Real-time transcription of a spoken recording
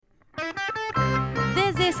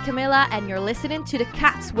is Camilla, and you're listening to The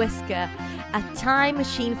Cat's Whisker, a time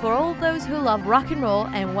machine for all those who love rock and roll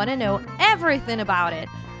and want to know everything about it.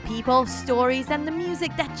 People, stories, and the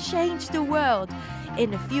music that changed the world.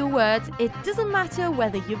 In a few words, it doesn't matter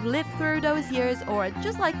whether you've lived through those years or,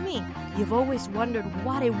 just like me, you've always wondered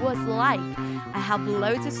what it was like. I have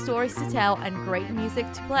loads of stories to tell and great music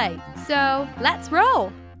to play. So, let's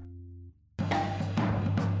roll!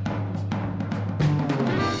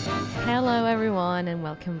 Hello everyone and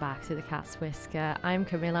welcome back to The Cat's Whisker. I'm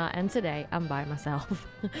Camilla and today I'm by myself.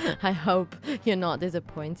 I hope you're not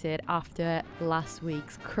disappointed after last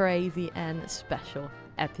week's crazy and special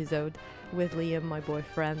episode with Liam, my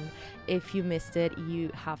boyfriend. If you missed it,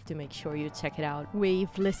 you have to make sure you check it out.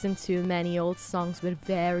 We've listened to many old songs with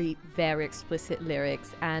very, very explicit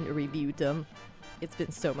lyrics and reviewed them. It's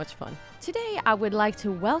been so much fun. Today I would like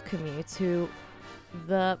to welcome you to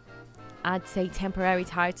the, I'd say, temporary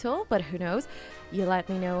title, but who knows? You let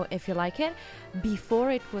me know if you like it.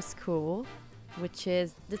 Before It Was Cool, which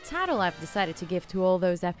is the title I've decided to give to all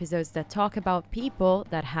those episodes that talk about people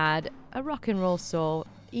that had a rock and roll soul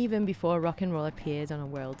even before rock and roll appeared on a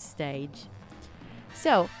world stage.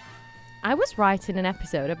 So, I was writing an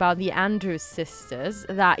episode about the Andrews sisters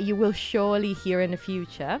that you will surely hear in the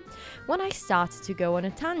future when I started to go on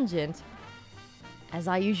a tangent, as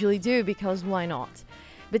I usually do, because why not?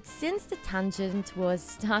 But since the tangent was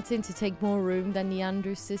starting to take more room than the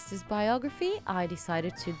Andrews sisters biography, I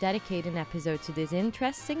decided to dedicate an episode to this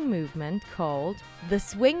interesting movement called the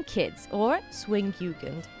Swing Kids, or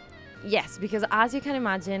SwingJugend. Yes, because as you can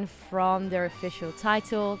imagine from their official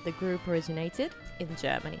title, the group originated in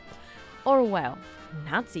Germany. Or well,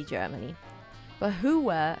 Nazi Germany. But who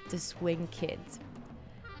were the Swing Kids?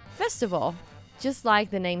 First of all, just like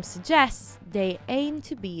the name suggests, they aim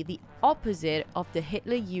to be the opposite of the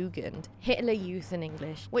Hitlerjugend, Hitler Youth in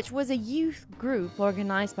English, which was a youth group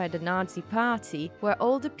organized by the Nazi Party where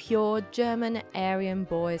all the pure German Aryan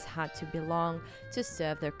boys had to belong to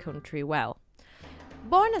serve their country well.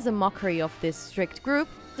 Born as a mockery of this strict group,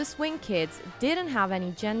 the Swing Kids didn't have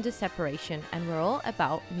any gender separation and were all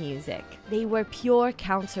about music. They were pure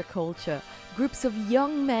counterculture, groups of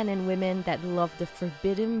young men and women that loved the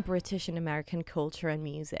forbidden British and American culture and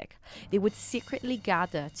music. They would secretly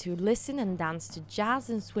gather to listen and dance to jazz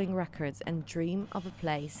and swing records and dream of a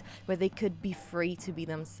place where they could be free to be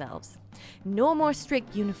themselves. No more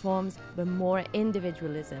strict uniforms, but more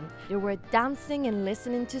individualism. They were dancing and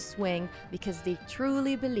listening to swing because they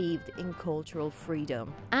truly believed in cultural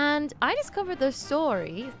freedom. And I discovered their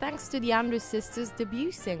story thanks to the Andrews sisters'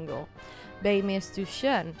 debut single, Bei mir's du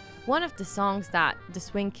schön, one of the songs that the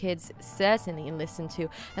Swing Kids certainly listened to,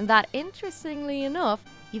 and that, interestingly enough,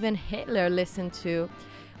 even Hitler listened to.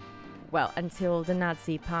 Well, until the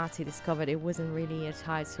Nazi Party discovered it wasn't really a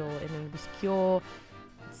title in an obscure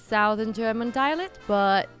Southern German dialect,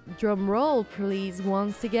 but drum roll please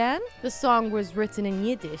once again. The song was written in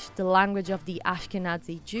Yiddish, the language of the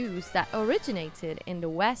Ashkenazi Jews that originated in the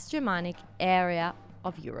West Germanic area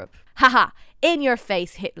of Europe. Haha, in your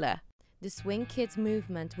face, Hitler! The Swing Kids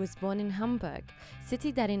movement was born in Hamburg,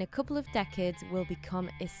 city that in a couple of decades will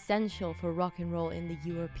become essential for rock and roll in the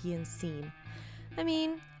European scene. I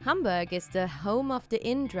mean, Hamburg is the home of the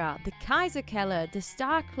Indra, the Kaiserkeller, the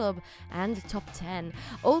Star Club, and the Top 10,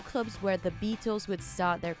 all clubs where the Beatles would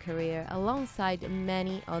start their career alongside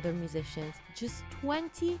many other musicians just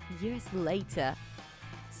 20 years later.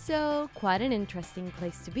 So, quite an interesting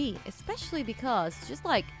place to be, especially because, just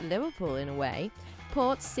like Liverpool in a way,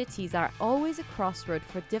 port cities are always a crossroad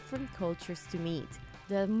for different cultures to meet.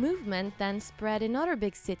 The movement then spread in other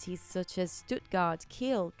big cities such as Stuttgart,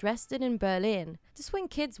 Kiel, Dresden and Berlin. The Swing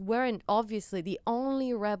Kids weren't obviously the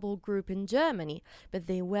only rebel group in Germany, but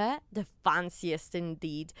they were the fanciest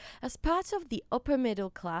indeed. As part of the upper middle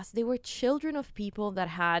class, they were children of people that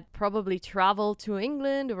had probably traveled to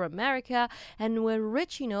England or America and were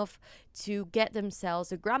rich enough to get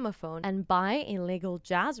themselves a gramophone and buy illegal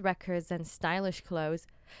jazz records and stylish clothes.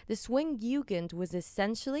 The SwingJugend was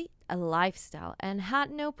essentially a lifestyle and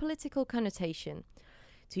had no political connotation.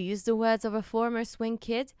 To use the words of a former Swing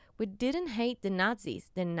Kid, we didn't hate the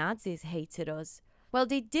Nazis hated us. Well,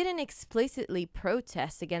 they didn't explicitly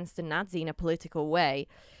protest against the Nazi in a political way,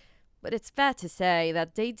 but it's fair to say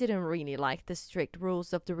that they didn't really like the strict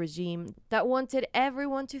rules of the regime that wanted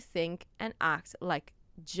everyone to think and act like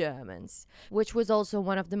Germans, which was also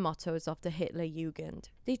one of the mottos of the Hitlerjugend.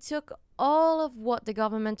 They took all of what the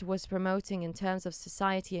government was promoting in terms of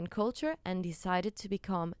society and culture and decided to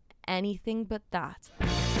become anything but that.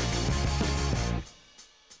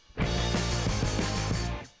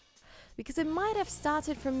 Because it might have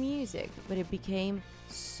started from music, but it became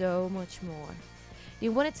so much more. They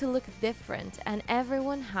wanted to look different, and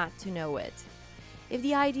everyone had to know it. If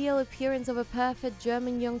the ideal appearance of a perfect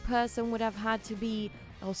German young person would have had to be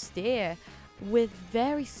austere, with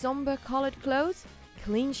very somber colored clothes,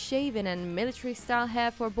 clean shaven and military style hair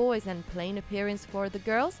for boys and plain appearance for the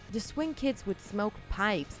girls, the swing kids would smoke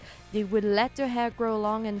pipes. They would let their hair grow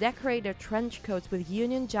long and decorate their trench coats with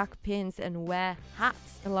Union Jack pins and wear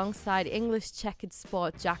hats alongside English checkered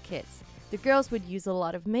sport jackets. The girls would use a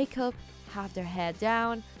lot of makeup, have their hair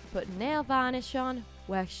down, put nail varnish on,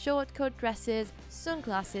 wear short coat dresses,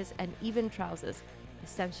 sunglasses and even trousers.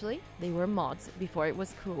 Essentially, they were mods before it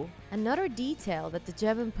was cool. Another detail that the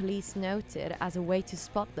German police noted as a way to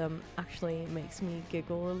spot them actually makes me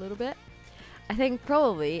giggle a little bit. I think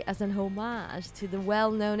probably as an homage to the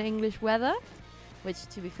well-known English weather, which,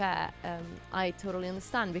 to be fair, I totally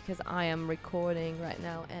understand because I am recording right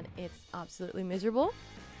now and it's absolutely miserable.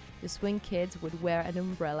 The swing kids would wear an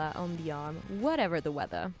umbrella on the arm, whatever the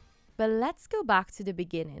weather. But let's go back to the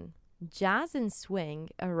beginning. Jazz and swing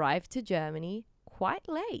arrived to Germany quite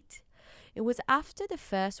late. It was after the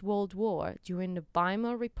First World War, during the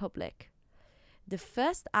Weimar Republic. The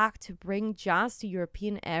first act to bring jazz to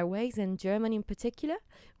European airways, and Germany in particular,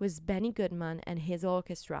 was Benny Goodman and his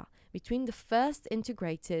orchestra, between the first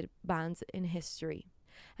integrated bands in history.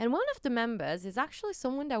 And one of the members is actually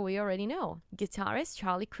someone that we already know, guitarist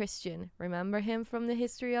Charlie Christian. Remember him from the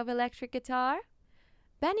history of electric guitar?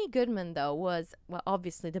 Benny Goodman, though, was, well,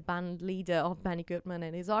 obviously the band leader of Benny Goodman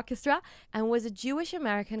and his orchestra, and was a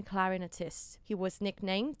Jewish-American clarinetist. He was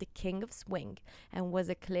nicknamed the King of Swing, and was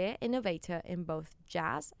a clear innovator in both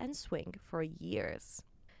jazz and swing for years.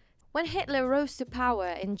 When Hitler rose to power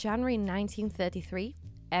in January 1933,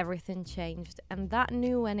 everything changed, and that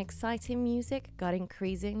new and exciting music got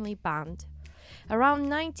increasingly banned. Around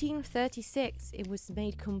 1936, it was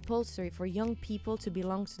made compulsory for young people to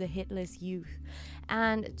belong to the Hitler's youth,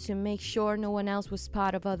 and to make sure no one else was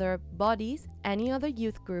part of other bodies, any other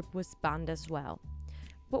youth group was banned as well.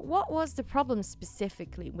 But what was the problem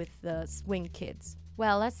specifically with the swing kids?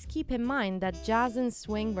 Well, let's keep in mind that jazz and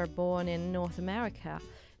swing were born in North America.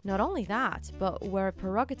 Not only that, but were a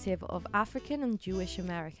prerogative of African and Jewish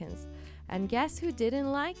Americans. And guess who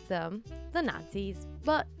didn't like them? The Nazis.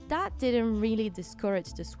 But that didn't really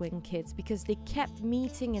discourage the swing kids because they kept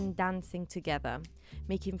meeting and dancing together,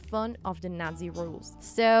 making fun of the Nazi rules.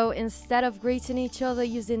 So instead of greeting each other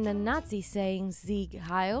using the Nazi saying Sieg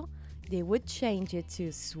Heil, they would change it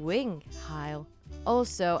to Swing Heil.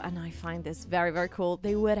 Also, and I find this very, very cool,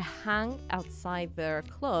 they would hang outside their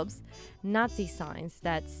clubs Nazi signs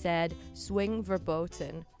that said Swing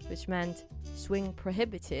Verboten, which meant swing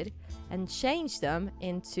prohibited, and change them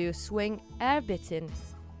into Swing Erbitten,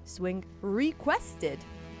 swing requested.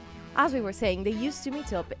 As we were saying, they used to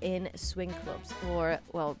meet up in swing clubs, or,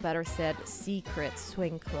 well, better said, secret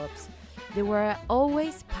swing clubs. They were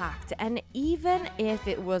always packed, and even if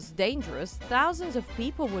it was dangerous, thousands of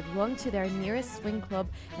people would run to their nearest swing club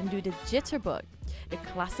and do the jitterbug, the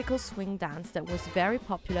classical swing dance that was very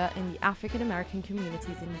popular in the African American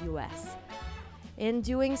communities in the US. In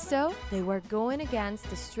doing so, they were going against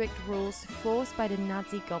the strict rules forced by the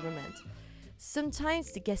Nazi government.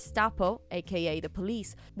 Sometimes the Gestapo, aka the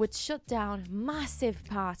police, would shut down massive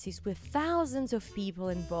parties with thousands of people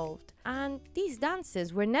involved. And these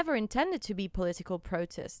dances were never intended to be political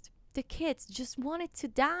protest. The kids just wanted to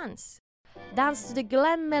dance. Dance to the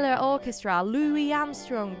Glenn Miller Orchestra, Louis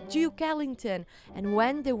Armstrong, Duke Ellington, and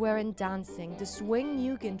when they weren't dancing, the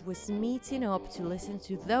SwingJugend was meeting up to listen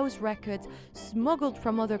to those records smuggled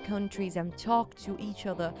from other countries and talk to each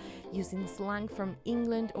other using slang from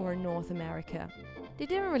England or North America. They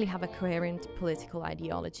didn't really have a coherent political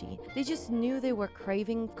ideology. They just knew they were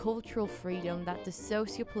craving cultural freedom that the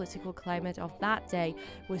socio-political climate of that day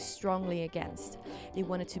was strongly against. They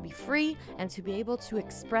wanted to be free and to be able to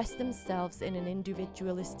express themselves in an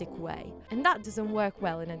individualistic way. And that doesn't work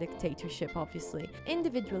well in a dictatorship, obviously.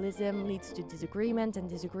 Individualism leads to disagreement, and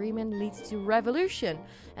disagreement leads to revolution.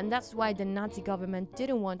 And that's why the Nazi government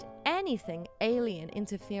didn't want anything alien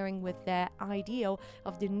interfering with their ideal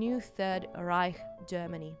of the new Third Reich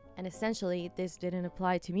Germany. And essentially, this didn't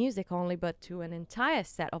apply to music only, but to an entire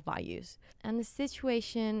set of values. And the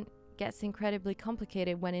situation gets incredibly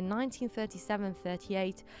complicated when in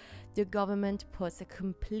 1937-38, the government puts a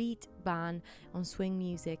complete ban on swing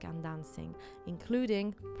music and dancing,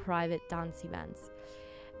 including private dance events.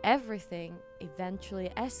 Everything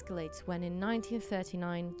eventually escalates when in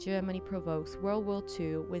 1939, Germany provokes World War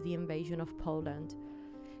II with the invasion of Poland.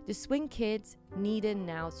 The swing kids needed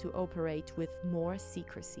now to operate with more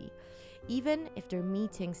secrecy. Even if their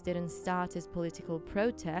meetings didn't start as political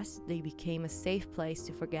protests, they became a safe place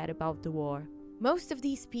to forget about the war. Most of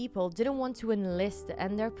these people didn't want to enlist,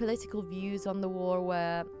 and their political views on the war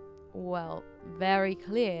were, well, very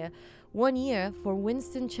clear. One year, for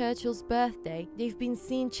Winston Churchill's birthday, they've been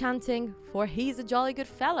seen chanting, "For he's a jolly good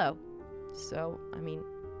fellow." So,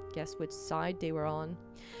 guess which side they were on.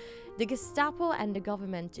 The Gestapo and the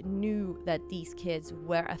government knew that these kids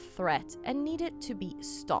were a threat and needed to be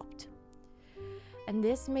stopped. And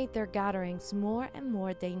this made their gatherings more and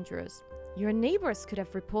more dangerous. Your neighbors could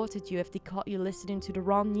have reported you if they caught you listening to the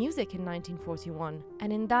wrong music in 1941.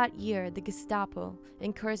 And in that year, the Gestapo,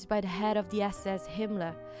 encouraged by the head of the SS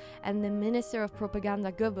Himmler and the Minister of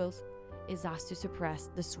Propaganda Goebbels, is asked to suppress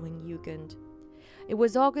the SwingJugend. It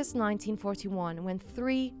was August 1941 when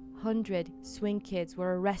 300 swing kids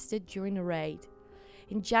were arrested during a raid.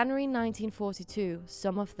 In January 1942,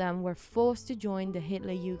 some of them were forced to join the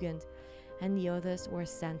Hitlerjugend, and the others were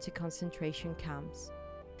sent to concentration camps.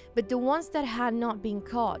 But the ones that had not been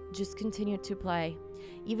caught just continued to play,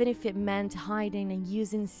 even if it meant hiding and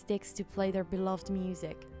using sticks to play their beloved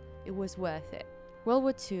music. It was worth it. World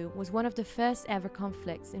War II was one of the first ever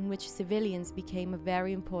conflicts in which civilians became a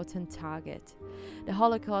very important target. The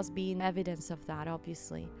Holocaust being evidence of that,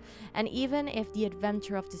 obviously. And even if the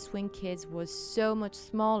adventure of the swing kids was so much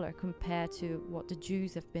smaller compared to what the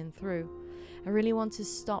Jews have been through, I really want to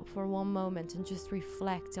stop for one moment and just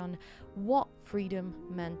reflect on what freedom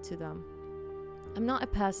meant to them. I'm not a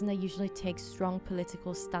person that usually takes strong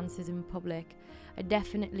political stances in public. I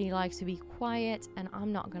definitely like to be quiet, and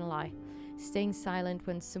I'm not gonna lie, staying silent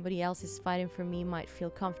when somebody else is fighting for me might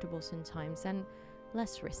feel comfortable sometimes and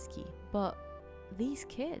less risky. But these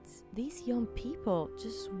kids, these young people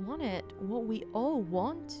just wanted what we all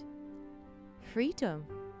want. Freedom.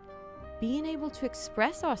 Being able to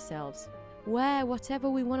express ourselves, wear whatever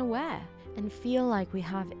we want to wear, and feel like we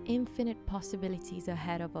have infinite possibilities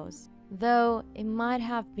ahead of us. Though it might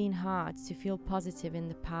have been hard to feel positive in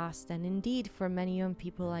the past, and indeed for many young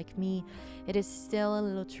people like me, it is still a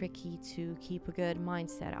little tricky to keep a good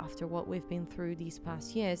mindset after what we've been through these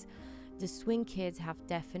past years. The swing kids have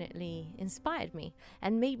definitely inspired me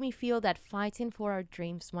and made me feel that fighting for our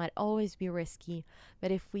dreams might always be risky,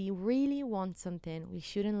 but if we really want something, we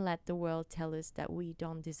shouldn't let the world tell us that we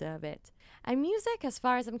don't deserve it. And music, as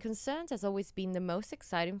far as I'm concerned, has always been the most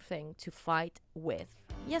exciting thing to fight with.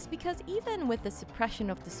 Yes, because even with the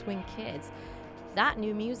suppression of the swing kids, that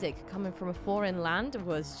new music coming from a foreign land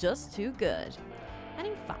was just too good. And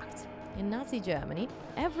in fact, in Nazi Germany,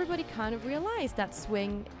 everybody kind of realized that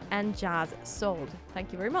swing and jazz sold.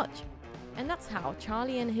 Thank you very much. And that's how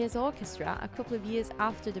Charlie and his orchestra, a couple of years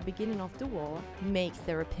after the beginning of the war, make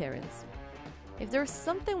their appearance. If there's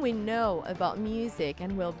something we know about music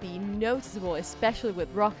and will be noticeable, especially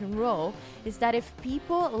with rock and roll, is that if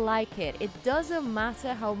people like it, it doesn't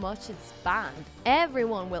matter how much it's banned.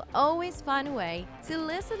 Everyone will always find a way to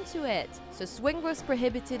listen to it. So swing was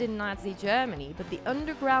prohibited in Nazi Germany, but the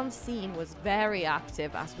underground scene was very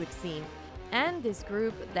active, as we've seen. And this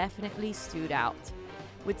group definitely stood out,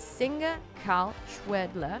 with singer Karl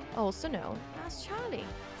Schwedler, also known as Charlie.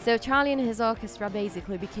 So Charlie and his orchestra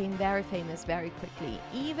basically became very famous very quickly,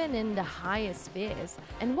 even in the highest spheres.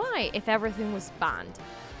 And why, if everything was banned?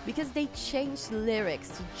 Because they changed lyrics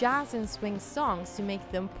to jazz and swing songs to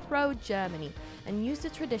make them pro-Germany and used the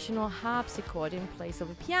traditional harpsichord in place of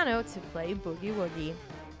a piano to play boogie-woogie.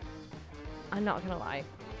 I'm not gonna lie,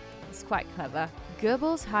 it's quite clever.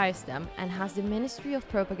 Goebbels hires them and has the Ministry of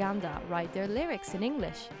Propaganda write their lyrics in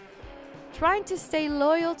English. Trying to stay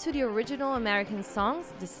loyal to the original American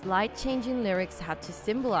songs, the slight change in lyrics had to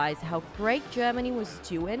symbolize how great Germany was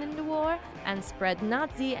doing in the war and spread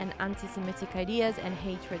Nazi and anti-Semitic ideas and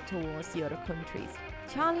hatred towards the other countries.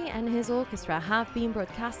 Charlie and his orchestra have been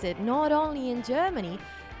broadcasted not only in Germany,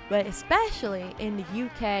 but especially in the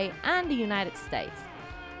UK and the United States.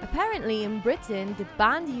 Apparently in Britain, the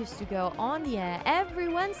band used to go on the air every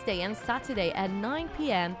Wednesday and Saturday at 9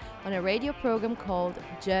 p.m. on a radio program called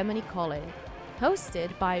Germany Calling,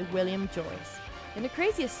 hosted by William Joyce. And the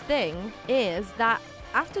craziest thing is that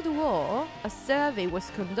after the war, a survey was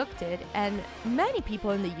conducted and many people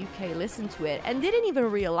in the UK listened to it and didn't even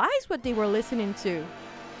realize what they were listening to.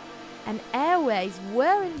 And airways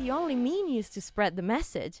weren't the only means used to spread the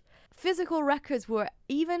message. Physical records were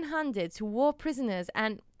even handed to war prisoners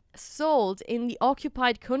and sold in the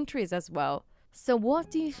occupied countries as well. So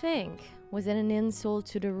what do you think? Was it an insult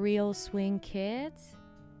to the real swing kids?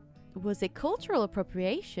 Was it cultural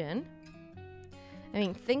appropriation? I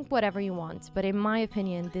mean, think whatever you want, but in my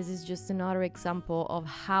opinion, this is just another example of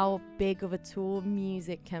how big of a tool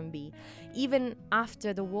music can be. Even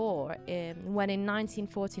after the war, when in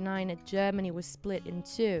 1949 Germany was split in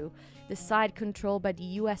two, the side controlled by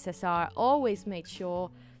the USSR always made sure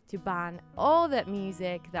to ban all that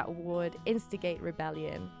music that would instigate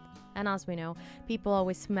rebellion. And as we know, people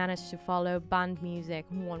always manage to follow banned music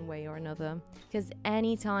one way or another. Because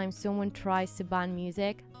anytime someone tries to ban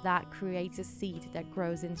music, that creates a seed that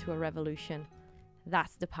grows into a revolution.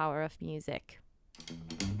 That's the power of music.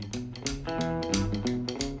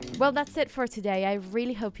 Well, that's it for today. I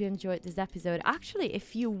really hope you enjoyed this episode. Actually,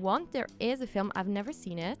 if you want, there is a film. I've never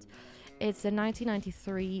seen it. It's a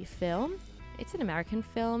 1993 film. It's an American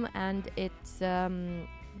film, and it's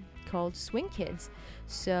called SwingJugend.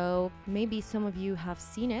 So maybe some of you have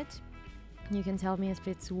seen it. You can tell me if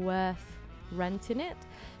it's worth renting it.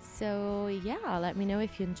 So yeah, let me know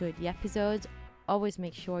if you enjoyed the episode. Always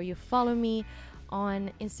make sure you follow me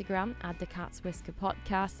on Instagram at the Cat's Whisker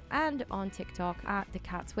Podcast and on TikTok at the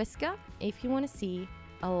Cat's Whisker if you want to see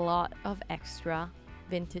a lot of extra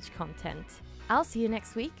vintage content. I'll see you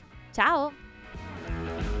next week. Ciao!